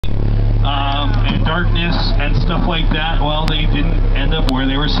darkness and stuff like that, well, they didn't end up where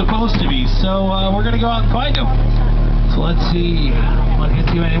they were supposed to be. So we're going to go out and find them. So let's see.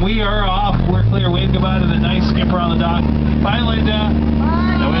 And we are off. We're clear. Wave goodbye to the nice skipper on the dock. Bye, Linda.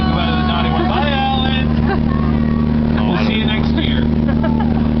 Now wave goodbye to the naughty one. Bye, Alan. We'll see you next year.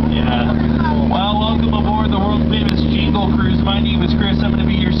 Yeah. Well, welcome aboard the world famous Jingle cruise. My name is Chris. I'm going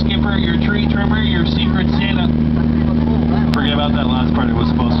to be your skipper, your tree trimmer, your secret Santa. Forget about that last part. It was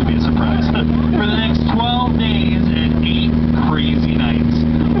supposed to be a surprise. For the next 12 days and 8 crazy nights.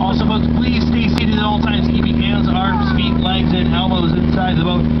 Also, folks, please stay seated at all times, keeping hands, arms, feet, legs, and elbows inside the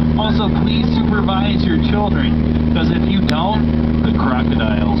boat. Also, please supervise your children, because if you don't, the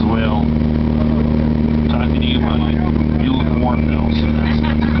crocodiles will. Talking to you, buddy. You look warm now, so that's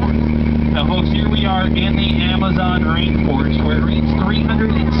important. Now, folks, here we are in the Amazon rainforest, where it rains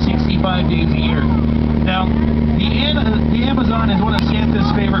 365 days a year. Now, the Amazon is one of Santa's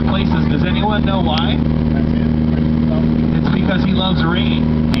favorite places. Does anyone know why? It's because he loves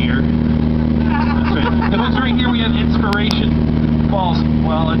rain here. That's right. And folks, right here we have Inspiration Falls.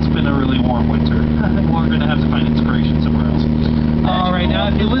 Well, it's been a really warm winter. We're going to have to find inspiration somewhere else. All right,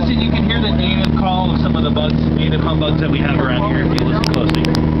 now if you listen, you can hear the native call of some of the bugs, native humbugs that we have around here if you listen closely.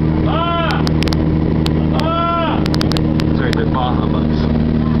 Ah! Ah! Sorry, they're bah humbugs.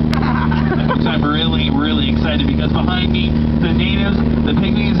 I'm really excited because behind me, the natives, the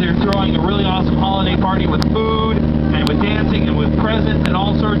pygmies, they're throwing a really awesome holiday party with food and with dancing and with presents and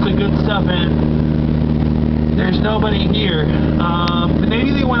all sorts of good stuff, and there's nobody here.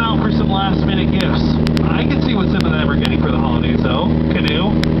 Maybe they went out for some last minute gifts. I can see what some of them are getting for the holidays though.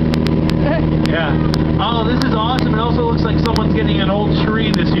 Canoe. Yeah. Oh, this is awesome. It also looks like someone's getting an old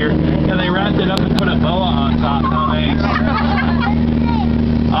tree this year, and they wrapped it up and put a boa on top. How nice.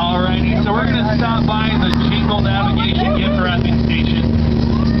 Alrighty, so we're going to stop by the Jingle Navigation Gift Wrapping Station.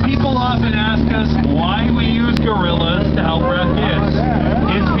 People often ask us why we use gorillas to help wrap gifts.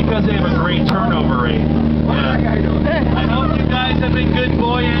 It's because they have a great turnover rate. Yeah. I hope you guys have been good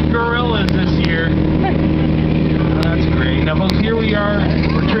boy and gorillas this year. That's great. Now, folks, here we are.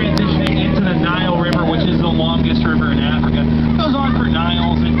 We're transitioning into the Nile River, which is the longest river in Africa. It goes on for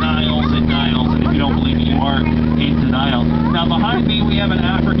Niles and Niles and Niles, and if you don't believe me, you are in denial. Now, behind me, we have an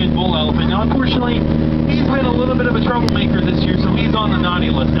African bull elephant. Now, unfortunately, he's been a little bit of a troublemaker this year, so he's on the naughty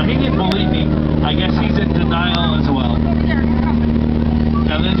list. Now, he didn't believe me. I guess he's in denial as well.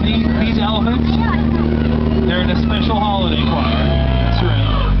 Now, these elephants, they're in a special holiday choir. That's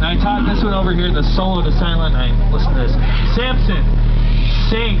right. Now, I taught this one over here, the solo to silent night. Listen to this. Samson,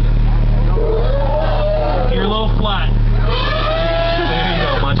 sing. You're a little flat. There you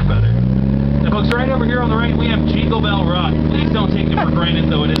go, much better. Now, folks, right over here on the right, we have Jingle Bell Rock. Please don't take it for granted,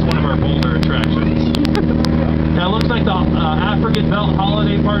 though. It is one of our bolder attractions. Now, it looks like the African Belt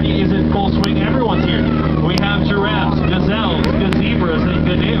Holiday Party is in full swing. Everyone's here. We have giraffes, gazelles, gazebras, and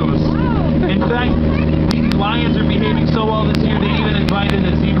canoes. In fact, these lions are behaving so well this year, they even invited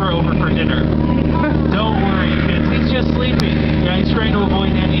a zebra over for dinner. Don't worry, kids. He's just sleeping. Yeah, he's trying to avoid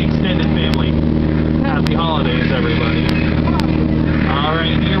any extended family. Happy holidays, everybody. All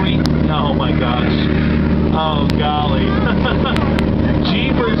right, here we... Oh, my gosh. Oh, golly.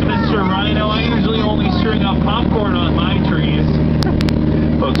 Jeepers, Mr. Rhino. I usually only string up popcorn on my trees.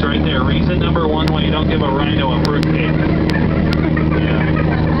 Folks, right there. Reason number one why you don't give a rhino a fruitcake.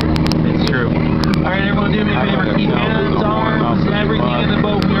 Yeah, it's true. All right, everyone, do me a favor. Keep hands, arms, everything in the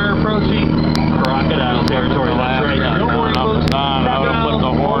boat. We are approaching crocodile territory. That's right. Don't worry, folks. I would have put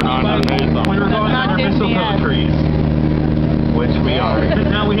the horn on underneath them. When we're going under mistletoe trees. Which we are.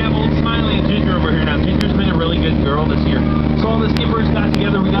 Now we have old Smiley and Ginger over here. Now Ginger's been a really good girl this year. So all the skippers got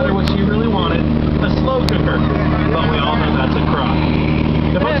together, we got her what she really wanted, a slow cooker. But we all know that's a crock.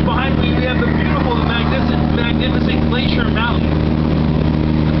 The folks behind me, we have the beautiful, the magnificent Glacier Mountain.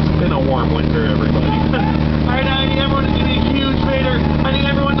 It's been a warm winter, everybody. Alright, now I need everyone to do me a huge favor. I need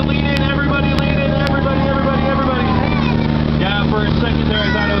everyone to lean in. Everybody lean in. Everybody. Yeah, for a second there,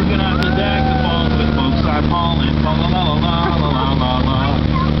 I thought I was going to have to dag the falls, but folks are falling.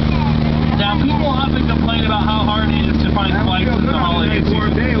 Now, people often complain about how hard it is to find flights in the holiday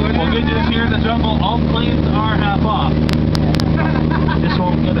season. Well, good news here in the jungle, all planes are half off. This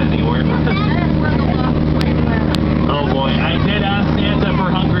won't get anywhere. Oh boy, I did ask Santa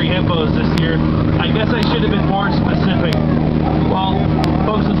for hungry hippos this year. I guess I should have been more specific. Well,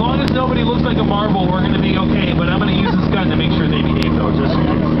 folks, as long as nobody looks like a marble, we're going to be okay, but I'm going to use this gun to make sure they behave, though. Just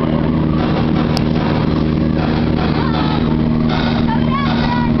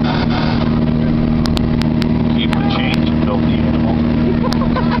keep the change, filthy animal.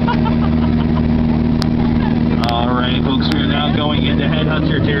 Alright, folks.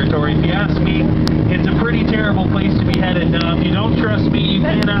 territory. If you ask me, it's a pretty terrible place to be headed. Now, if you don't trust me, you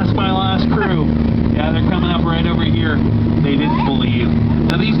can ask my last crew. Yeah, they're coming up right over here. They didn't believe.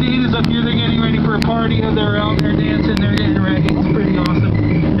 Now, these natives up here, they're getting ready for a party of their own. They're dancing, they're getting ready. It's pretty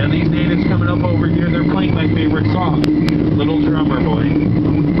awesome. Now, these natives coming up over here, they're playing my favorite song, Little Drummer Boy.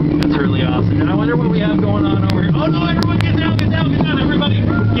 That's really awesome. And I wonder what we have going on over here. Oh, no, everyone get down, get down, get down. Everybody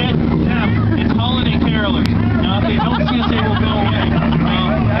get down. It's holiday carolers. Now, if they don't see us, they will go away.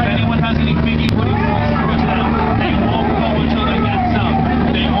 If anyone has any figgy pudding wants to push them, they won't go until they get some.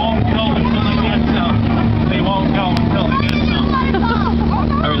 They won't go until they get some. They won't go until they get some.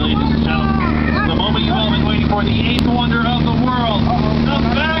 All right, ladies and gentlemen, the moment you've all been waiting for, the eighth wonder of the world, the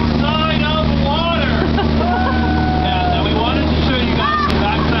backside of water. Yeah, now we wanted to show you guys the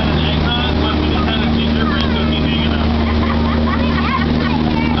backside of the eggnog, but we didn't have a gingerbread cookie big enough.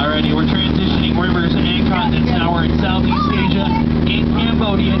 Alrighty, we're transitioning rivers and continents now. We're in Southeast Asia, in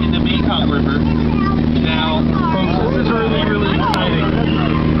Cambodia, in the Mekong River. Now, folks, this is really, really exciting.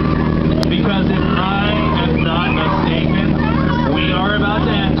 Because if I am not mistaken, we are about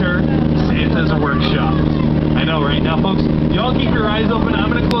to enter Santa's workshop. I know, right? Now, folks, y'all keep your eyes open. I'm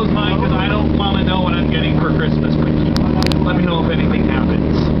going to close mine because I don't want to know what I'm getting for Christmas. Let me know if anything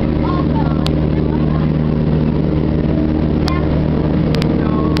happens.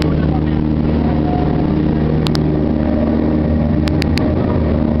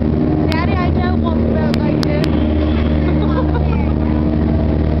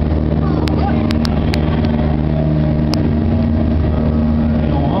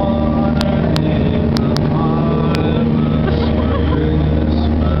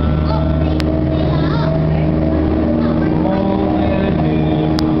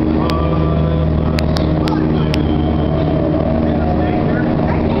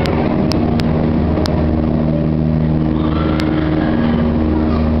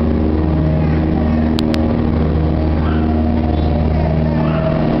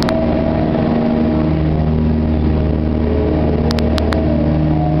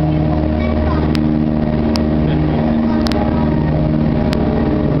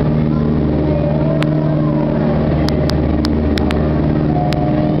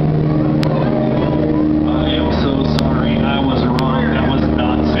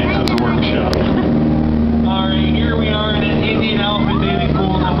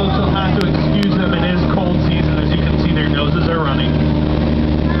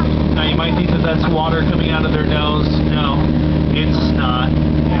 That's water coming out of their nose. No, it's not.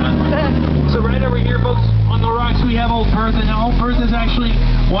 Yeah. So right over here, folks, on the rocks, we have Old Bertha. Now, Old Bertha is actually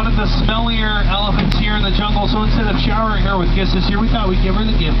one of the smellier elephants here in the jungle. So instead of showering her with kisses here, we thought we'd give her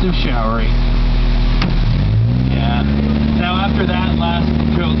the gift of showering. Yeah. Now, after that last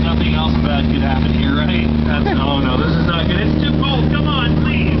joke, nothing else bad could happen here, right? That's, oh no, this is not good. It's too cold. Come on,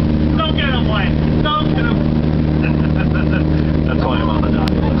 please. Don't get them wet. Don't get them. That's why I'm on the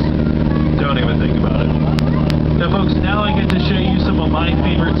naughty list. Don't even think about it. Now, folks, now I get to show you some of my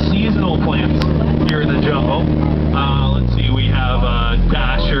favorite seasonal plants here in the jungle. Let's see, we have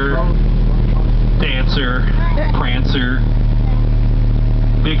Dasher, Dancer, Prancer,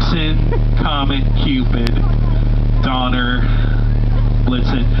 Vixen, Comet, Cupid, Donner,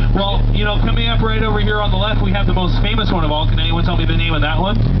 Blitzen. Well, you know, coming up right over here on the left, we have the most famous one of all. Can anyone tell me the name of that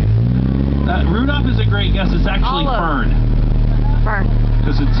one? Rudolph is a great guess. It's actually Fern. Fern.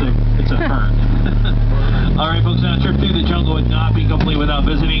 Because it's a fern. Alright, folks, now a trip through the jungle would not be complete without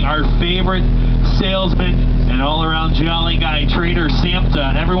visiting our favorite salesman and all-around jolly guy, Trader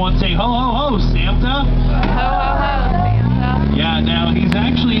Samta. Everyone say ho ho ho, Samta? Ho ho ho, Samta. Yeah, now he's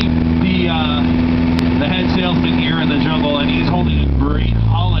actually the head salesman here in the jungle, and he's holding a great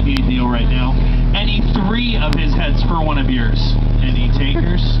holiday deal right now. Any 3 of his heads for one of yours. Any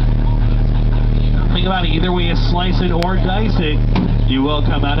takers? Think about it, either way you slice it or dice it, you will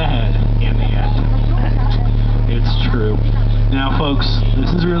come out ahead in the end. It's true. Now, folks, this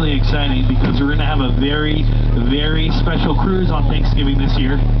is really exciting because we're going to have a very, very special cruise on Thanksgiving this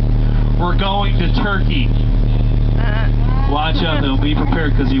year. We're going to Turkey. Watch out, though. Be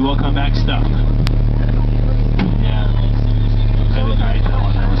prepared because you will come back stuffed. Yeah. I didn't write that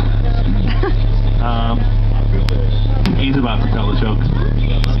one. That was good. He's about to tell the joke.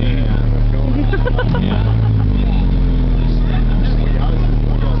 Yeah.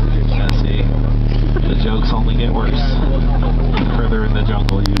 See, the jokes only get worse the further in the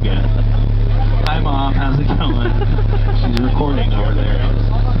jungle you get. Hi, Mom. How's it going? She's recording over there.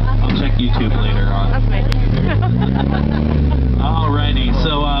 I'll check YouTube later on. That's me. Alrighty,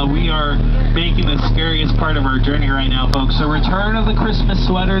 so we are making the scariest part of our journey right now, folks. The return of the Christmas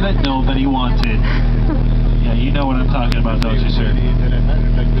sweater that nobody wanted. Yeah, you know what I'm talking about, don't you, sir? Yeah,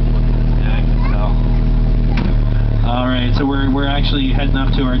 I can tell. All right, so we're actually heading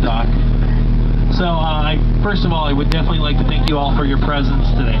up to our dock. So, first of all, I would definitely like to thank you all for your presence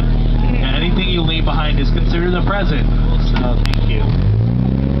today. And anything you leave behind is considered a present. So, thank you.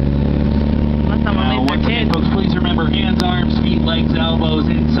 Unless someone leaves Once their again, kids. folks, please remember hands, arms, feet, legs, elbows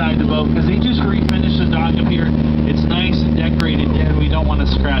inside the boat, because they just refinished the dock up here. It's nice and decorated, and we don't want to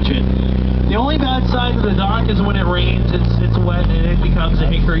scratch it. The only bad side of the dock is when it rains, it's wet, and it becomes a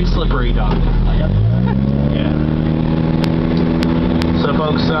hickory slippery dock. Yeah. So,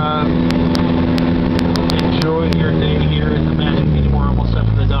 folks, enjoy your day here at the Magic Kingdom. We're almost up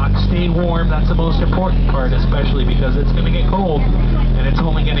to the dock. Stay warm. That's the most important part, especially because it's going to get cold, and it's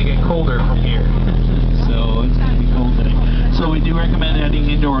only going to get colder from here. So it's going to be cold today. So we do recommend adding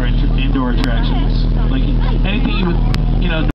indoor attractions, like anything you would,